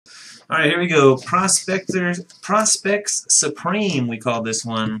All right, here we go. Prospects Supreme, we call this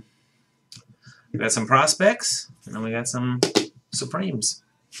one. We got some Prospects, and then we got some Supremes.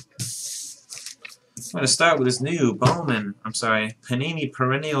 I'm going to start with this new Panini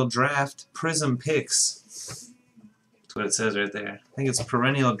Perennial Draft Prism Picks. That's what it says right there. I think it's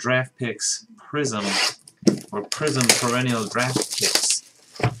Perennial Draft Picks Prism, or Prism Perennial Draft Picks.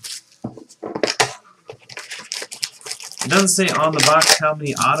 It doesn't say on the box how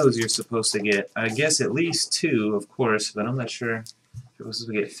many autos you're supposed to get. I guess at least 2, of course, but I'm not sure if you're supposed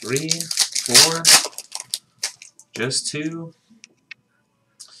to get 3, 4, just 2.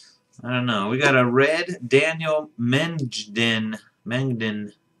 I don't know. We got a red Daniel Mengden.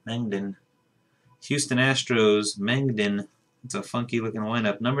 Houston Astros, Mengden. It's a funky looking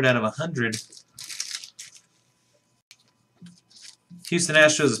windup. Numbered out of 100. Houston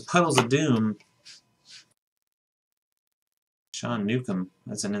Astros is Puddles of Doom. Sean Newcomb.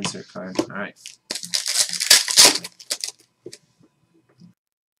 That's an insert card. All right.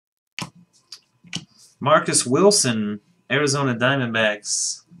 Marcus Wilson, Arizona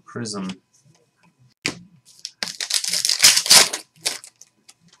Diamondbacks, Prism.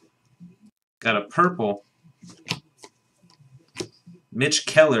 Got a purple. Mitch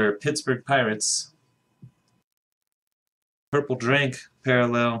Keller, Pittsburgh Pirates. Purple Drink,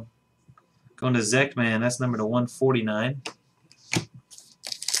 parallel. Going to Zekman, that's number to 149.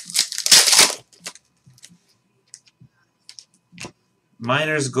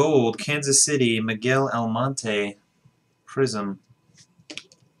 Miners Gold, Kansas City, Miguel Almonte, Prism.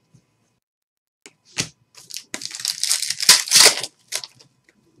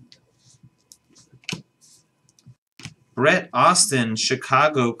 Brett Austin,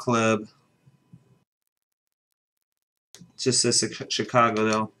 Chicago Club. Just says Chicago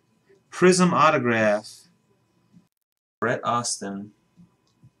though. Prism autograph. Brett Austin.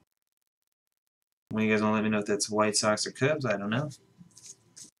 Well, you guys want to let me know if that's White Sox or Cubs? I don't know.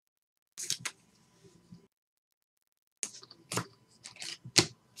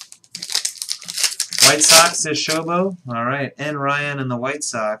 White Sox is Shobo. Alright, and Ryan and the White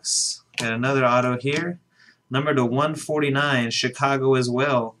Sox. Got another auto here. Number to 149, Chicago as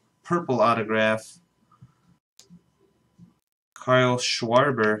well. Purple autograph. Kyle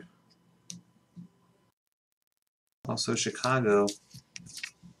Schwarber. Also Chicago.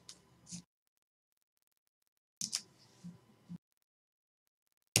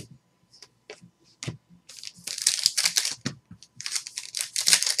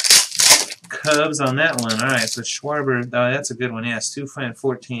 Cubs on that one. Alright, so Schwarber. Oh, that's a good one. Yeah, Stu Fan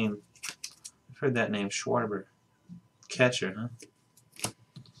 14. I've heard that name, Schwarber. Catcher, huh?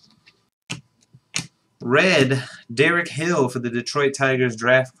 Red, Derek Hill for the Detroit Tigers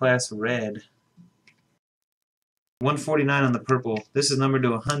draft class red. 149 on the purple. This is numbered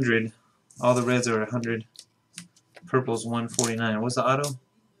to 100. All the reds are 100. Purple's 149. What's the auto?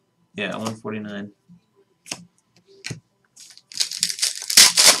 Yeah, 149.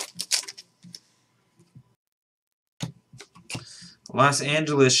 Los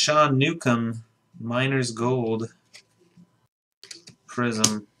Angeles, Sean Newcomb, Miners Gold,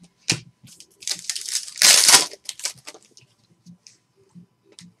 Prism.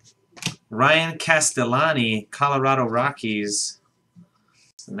 Ryan Castellani, Colorado Rockies.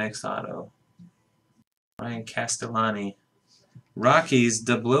 That's the next auto. Ryan Castellani. Rockies,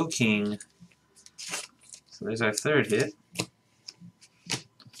 Dublo King. So there's our third hit.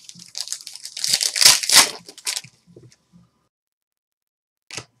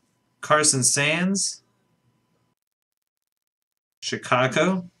 Carson Sands,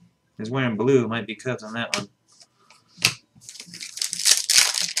 Chicago. He's wearing blue. Might be Cubs on that one.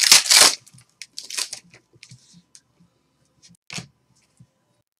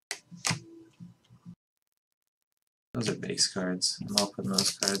 Those are base cards. I'm all putting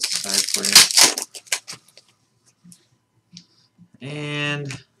those cards aside for you.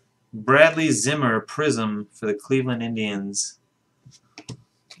 And Bradley Zimmer, Prism for the Cleveland Indians.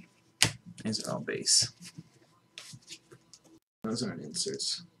 These are all base. Those aren't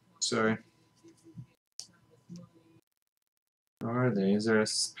inserts. Sorry. How are they? Is there a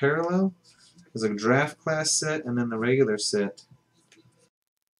parallel? There's a draft class set and then the regular set.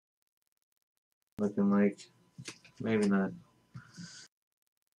 Looking like maybe not.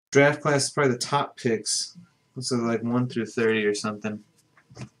 Draft class is probably the top picks. Looks like 1 through 30 or something.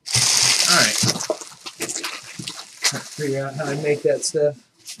 Alright. Figure out how to make that stuff.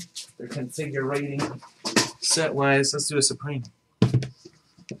 Their configure rating set wise. Let's do a Supreme.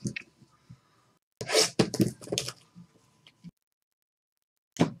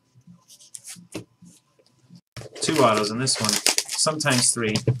 2 autos in this one. sometimes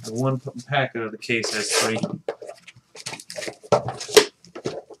 3. One pack of the case has 3.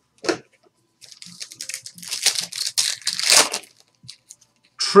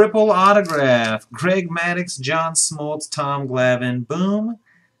 Triple autograph. Greg Maddux, John Smoltz, Tom Glavine. Boom.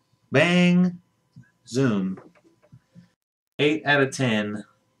 Bang. Zoom. 8 out of 10.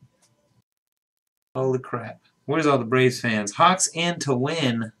 Holy crap. Where's all the Braves fans? Hawks in to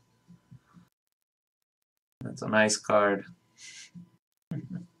win. That's a nice card.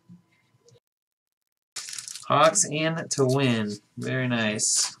 Hawks in to win. Very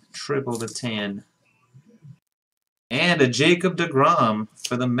nice. Triple to 10. And a Jacob deGrom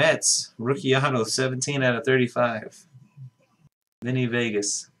for the Mets. Rookie auto, 17 out of 35. Vinny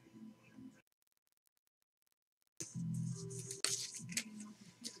Vegas.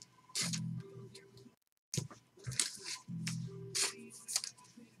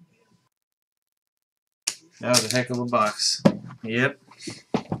 That was a heck of a box. Yep.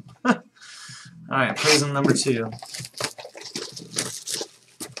 Alright, Prism number 2.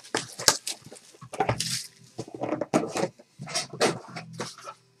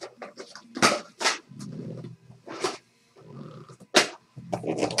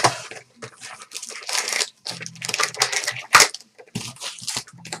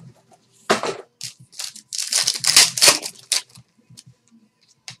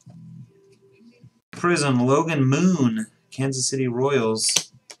 Prism, Logan Moon, Kansas City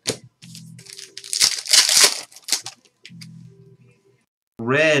Royals.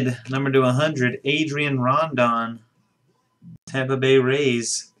 Red, number to 100, Adrian Rondon, Tampa Bay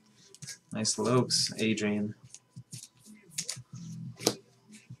Rays. Nice Lokes, Adrian.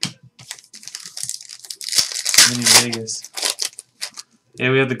 Vinny Vegas.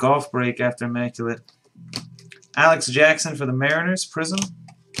 Yeah, we had the golf break after Immaculate. Alex Jackson for the Mariners, Prism.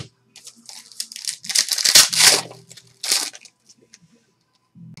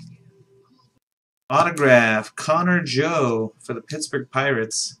 Autograph, Connor Joe for the Pittsburgh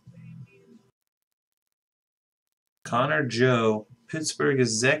Pirates. Connor Joe. Pittsburgh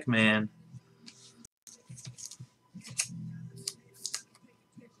is Zekman.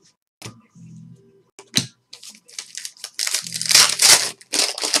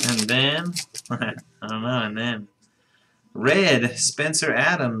 And then, I don't know, and then red, Spencer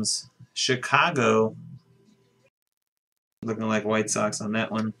Adams, Chicago. Looking like White Sox on that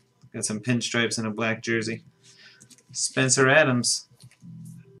one. Got some pinstripes and a black jersey. Spencer Adams.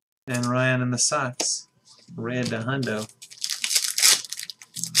 And Ryan and the Sox. Red to hundo.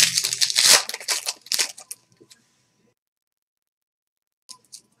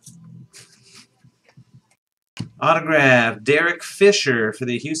 Autograph, Derek Fisher for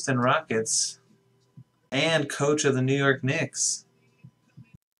the Houston Rockets. And coach of the New York Knicks.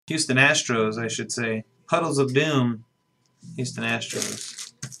 Houston Astros, I should say. Puddles of Doom. Houston Astros.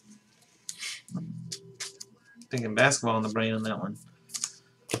 Thinking basketball in the brain on that one.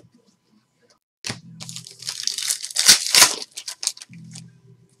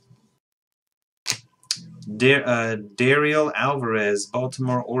 Dariel Alvarez,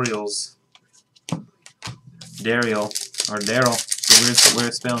 Baltimore Orioles. Dariel, or Daryl.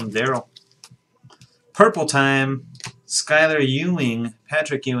 Weird spelling, Daryl. Purple Time, Skylar Ewing,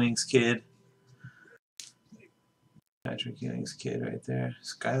 Patrick Ewing's kid. Patrick Ewing's kid right there.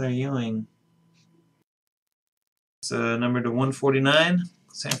 Skylar Ewing. So number to 149,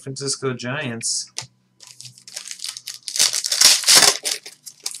 San Francisco Giants.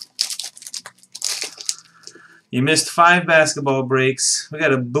 You missed 5 basketball breaks. We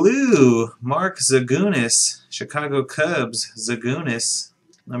got a blue, Mark Zagunis, Chicago Cubs, Zagunis,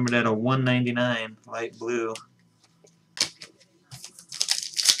 numbered at a 199, light blue.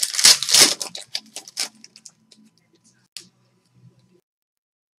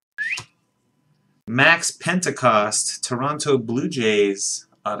 Max Pentecost, Toronto Blue Jays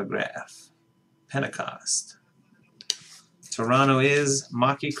autograph. Pentecost. Toronto is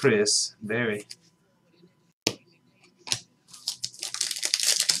Maki Chris Berry.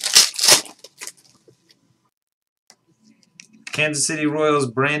 Kansas City Royals,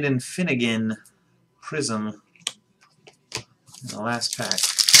 Brandon Finnegan, Prism. In the last pack.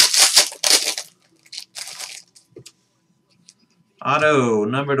 Auto,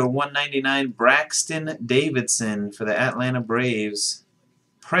 number to 199, Braxton Davidson for the Atlanta Braves.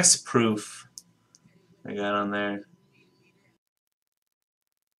 Press proof. I got on there.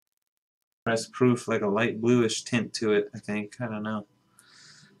 Press proof, like a light bluish tint to it, I think. I don't know.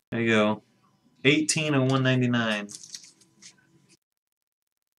 There you go. 18 of 199.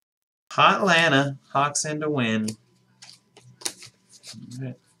 Hotlanta, Hawks in to win. All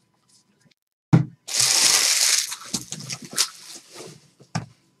right.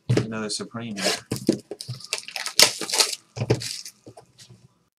 another Supreme.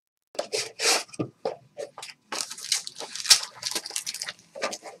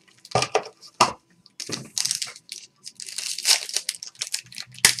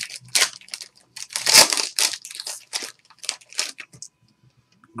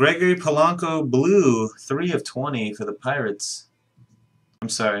 Gregory Polanco blue, 3 of 20 for the Pirates. I'm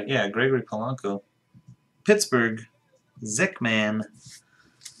sorry, yeah, Gregory Polanco. Pittsburgh, Zekman.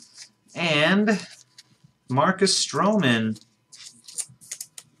 And Marcus Stroman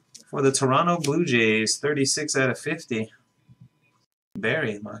for the Toronto Blue Jays, 36 out of 50.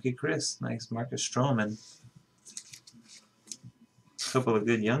 Barry, Marky Chris, nice Marcus Stroman. A couple of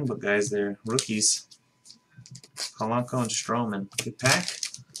good young guys there, rookies. Polanco and Stroman. Good pack.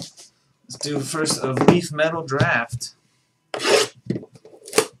 Let's do first a Leaf Metal Draft.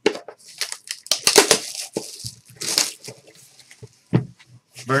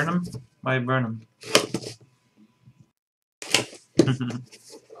 Burnham? Why Burnham?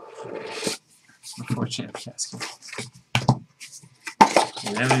 Unfortunate casket.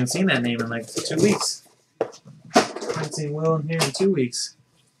 I haven't even seen that name in like 2 weeks. I haven't seen Will in here in 2 weeks.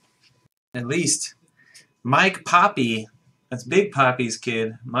 At least. Mike Poppy. That's Big Poppy's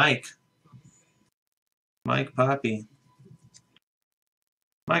kid. Mike. Mike Poppy.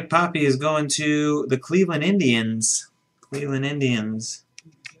 Mike Poppy is going to the Cleveland Indians. Cleveland Indians.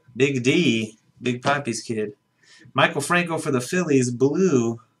 Big D. Big Poppy's kid. Michael Franco for the Phillies.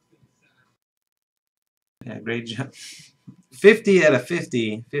 Blue. Yeah, great job. 50 out of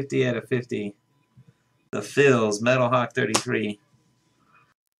 50. 50 out of 50. The Phils. Metal Hawk 33.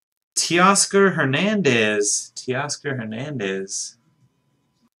 Teoscar Hernandez. Teoscar Hernandez.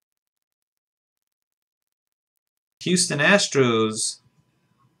 Houston Astros.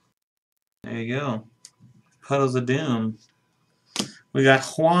 There you go. Puddles of Doom. We got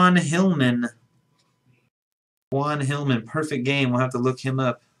Juan Hillman. Juan Hillman. Perfect game. We'll have to look him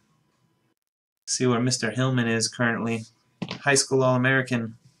up. See where Mr. Hillman is currently. High school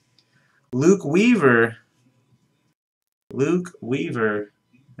All-American. Luke Weaver. Luke Weaver.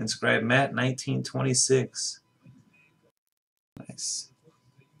 Inscribed Matt 1926. Nice.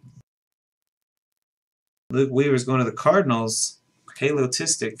 Luke Weaver's going to the Cardinals.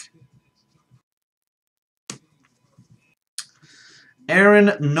 Halotistic.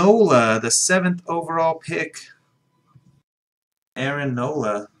 Aaron Nola, the 7th overall pick. Aaron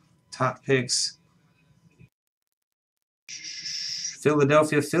Nola, top picks.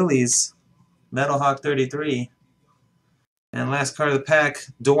 Philadelphia Phillies, Metal Hawk 33. And last card of the pack,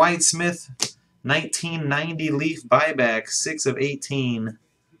 Dwight Smith, 1990 Leaf buyback, 6 of 18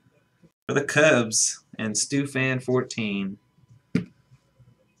 for the Cubs, and Stu Fan 14.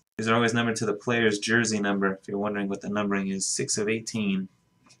 These are always numbered to the player's jersey number, if you're wondering what the numbering is, 6 of 18.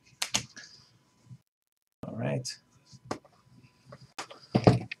 All right.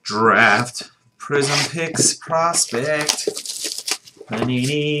 Draft, Prism Picks, Prospect,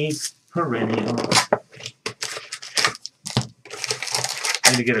 Panini, Perennial.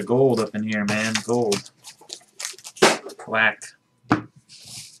 Need to get a gold up in here, man. Gold. Black.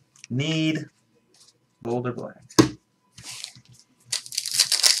 Need gold or black.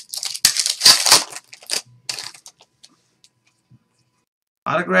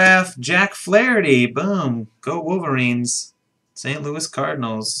 Autograph, Jack Flaherty. Boom. Go Wolverines. St. Louis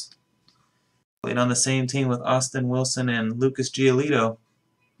Cardinals. Played on the same team with Austin Wilson and Lucas Giolito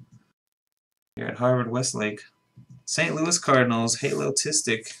here at Harvard Westlake. St. Louis Cardinals,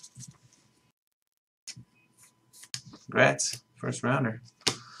 Halotistic. Congrats, first rounder.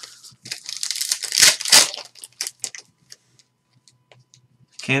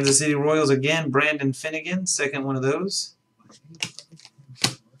 Kansas City Royals again, Brandon Finnegan, second one of those.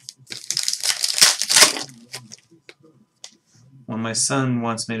 When my son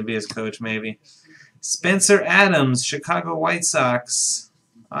wants me to be his coach, maybe. Spencer Adams, Chicago White Sox,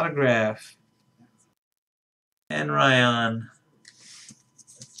 autograph. And Ryan.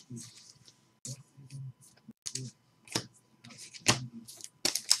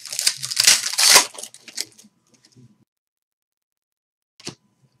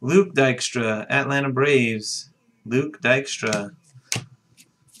 Luke Dykstra, Atlanta Braves. Luke Dykstra.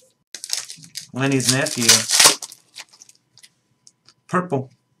 Lenny's nephew. Purple.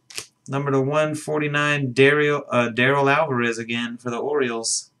 Number to 149, Daryl Alvarez again for the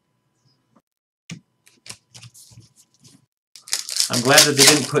Orioles. I'm glad that they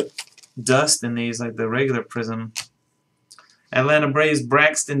didn't put dust in these like the regular Prism. Atlanta Braves,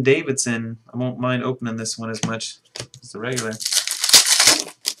 Braxton Davidson. I won't mind opening this one as much as the regular.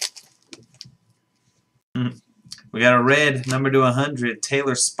 We got a red, number to 100,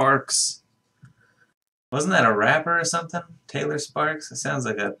 Taylor Sparks. Wasn't that a rapper or something? Taylor Sparks? It sounds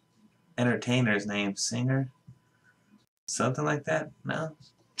like a entertainer's name. Singer? Something like that? No?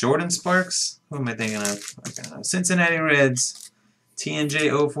 Jordan Sparks? Who am I thinking of? Okay. Cincinnati Reds. TNJ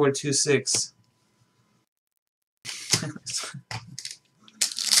 0426.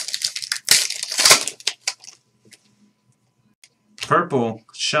 Purple,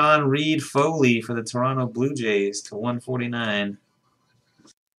 Sean Reed Foley for the Toronto Blue Jays to 149.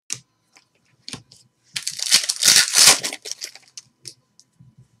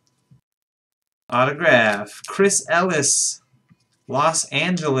 Autograph, Chris Ellis, Los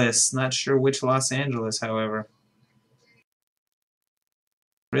Angeles. Not sure which Los Angeles, however.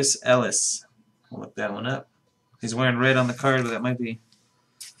 Chris Ellis. We'll look that one up. He's wearing red on the card, but that might be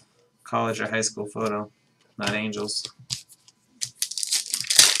college or high school photo, not Angels.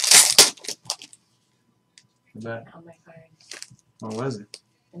 On my card. What was it?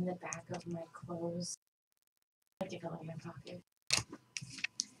 In the back of my clothes. I take it out of my pocket.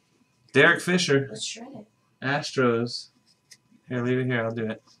 Derek Fisher. Let's shred it. Astros. Here, leave it here. I'll do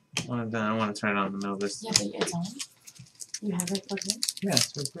it. When I'm done, I want to turn it on in the middle of this. Yeah, but it's on. You have it plugged in? Yeah,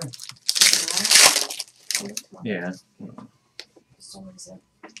 it's right there. Yeah.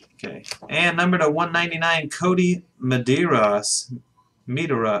 Okay. And number to 199, Cody Medeiros.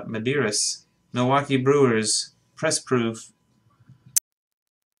 Medeiros. Milwaukee Brewers. Press proof.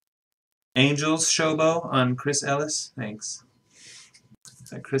 Angels Shobo on Chris Ellis. Thanks. Is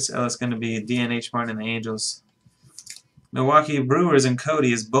that Chris Ellis going to be DNH Martin and the Angels? Milwaukee Brewers and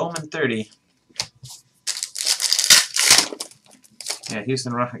Cody is Bowman 30. Yeah,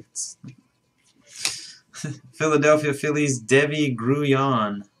 Houston Rockets. Philadelphia Phillies, Devi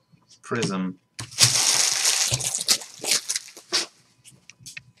Gruyan. Prism.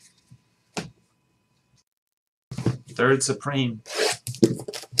 Third Supreme.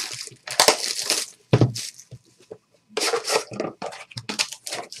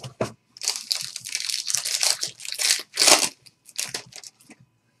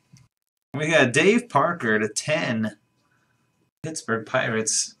 We got Dave Parker to 10. Pittsburgh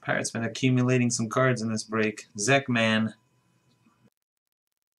Pirates. Pirates been accumulating some cards in this break. Zekman.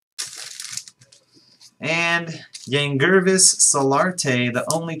 And Yangervis Solarte, the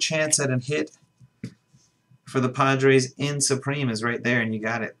only chance at a hit for the Padres in Supreme is right there, and you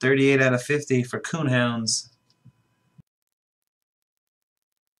got it. 38 out of 50 for Coonhounds.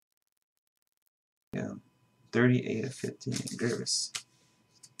 Yeah, 38 of 50. Yangervis.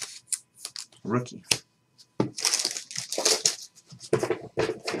 Rookie.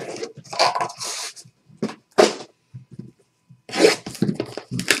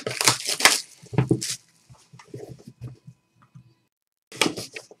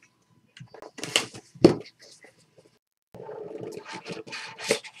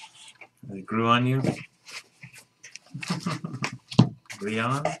 They grew on you? Grew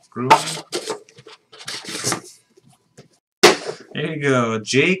on? There you go.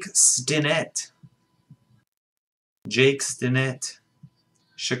 Jake Stinnett. Jake Stinnett.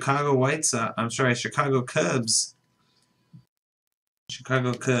 Chicago White Sox. I'm sorry, Chicago Cubs.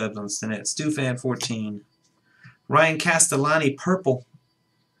 Chicago Cubs on Stinnett. Stufan 14. Ryan Castellani, purple.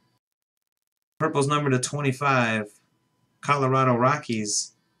 Purple's number to 25. Colorado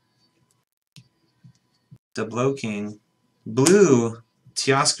Rockies. Dublo King. Blue.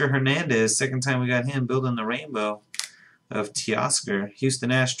 Teoscar Hernandez. Second time we got him building the rainbow of Teoscar. Houston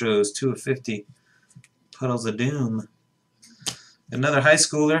Astros, 2 of 50. Puddles of Doom. Another high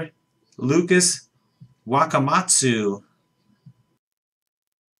schooler, Lucas Wakamatsu.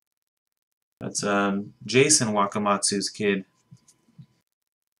 That's Jason Wakamatsu's kid.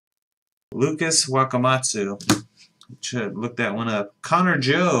 Lucas Wakamatsu. Should look that one up. Connor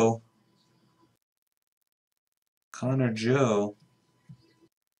Joe. Connor Joe.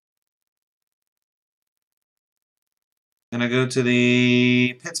 Gonna go to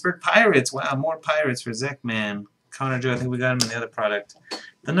the Pittsburgh Pirates. Wow, more Pirates for Zekman. Connor Joe, I think we got him in the other product.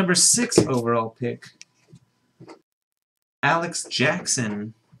 The number 6 overall pick, Alex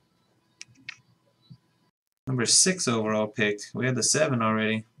Jackson. Number 6 overall pick. We had the 7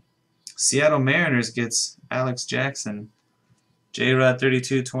 already. Seattle Mariners gets Alex Jackson. J-Rod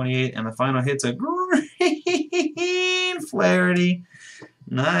 32-28, and the final hit's a green Flaherty.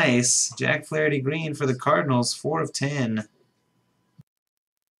 Nice. Jack Flaherty green for the Cardinals, 4 of 10.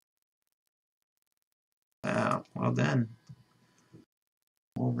 Wow, well done.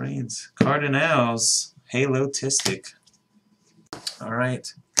 Wolverines. Cardinals, Halo Tistic. All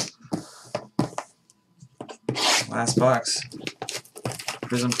right. Last box.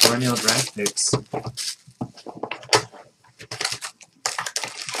 Prism Perennial Draft Picks.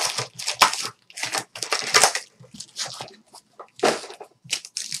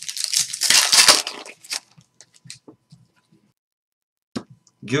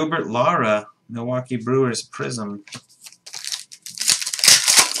 Gilbert Lara, Milwaukee Brewers Prism.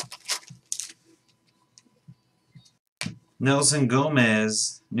 Nelson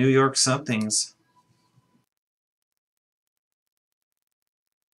Gomez, New York Somethings.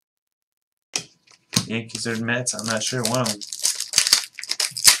 Yankees or Mets, I'm not sure, one of them.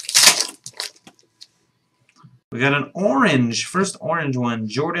 We got an orange, first orange one,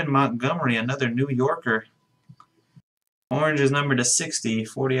 Jordan Montgomery, another New Yorker. Orange is numbered to 60,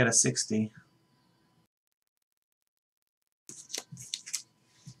 40 out of 60. Let's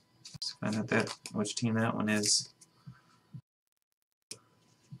find out which team that one is.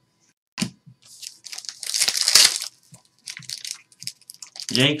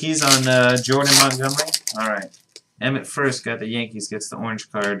 Yankees on Jordan Montgomery. All right. Emmett first got the Yankees, gets the orange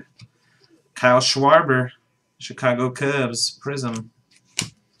card. Kyle Schwarber, Chicago Cubs, Prism.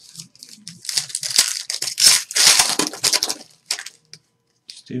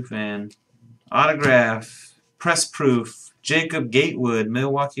 Stufan. Autograph, press proof, Jacob Gatewood,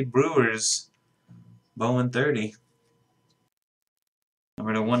 Milwaukee Brewers, Bowman 30.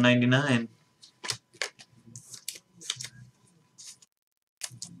 Number to 199.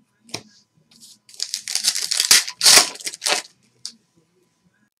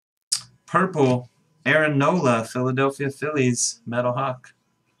 Purple, Aaron Nola, Philadelphia Phillies, Metal Hawk.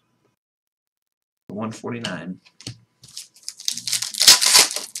 149.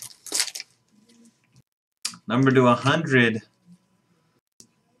 Number to 100.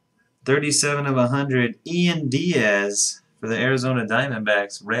 37 of 100. Ian Diaz for the Arizona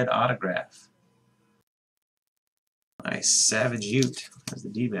Diamondbacks, red autograph. Nice. Savage Ute as the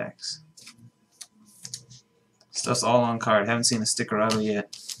D-backs. Stuff's all on card. Haven't seen a sticker of it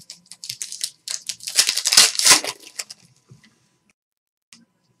yet.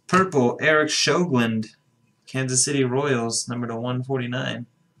 Purple, Eric Shoglund, Kansas City Royals, number to 149.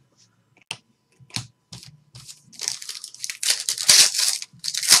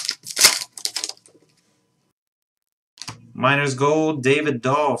 Miners Gold, David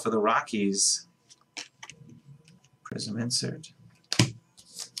Dahl for the Rockies. Prism insert.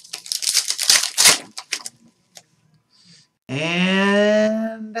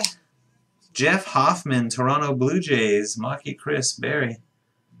 And Jeff Hoffman, Toronto Blue Jays, Maki Chris Berry.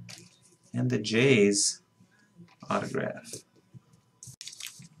 And the Jays autograph.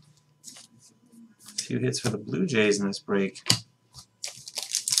 A few hits for the Blue Jays in this break.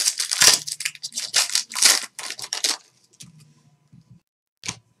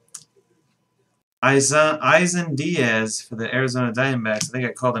 Eisen Diaz for the Arizona Diamondbacks. I think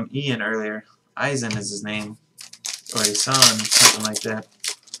I called him Ian earlier. Eisen is his name. Or Isan, something like that.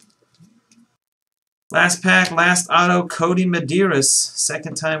 Last pack, last auto, Cody Medeiros.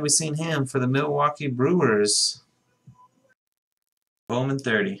 Second time we've seen him for the Milwaukee Brewers. Bowman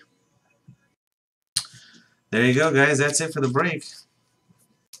 30. There you go, guys. That's it for the break.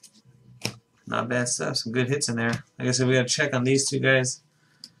 Not bad stuff. Some good hits in there. Like I said, we got to check on these two guys.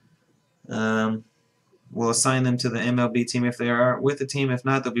 We'll assign them to the MLB team if they are with the team. If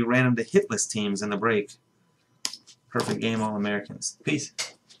not, they'll be random to hitless teams in the break. Perfect game, All-Americans. Peace.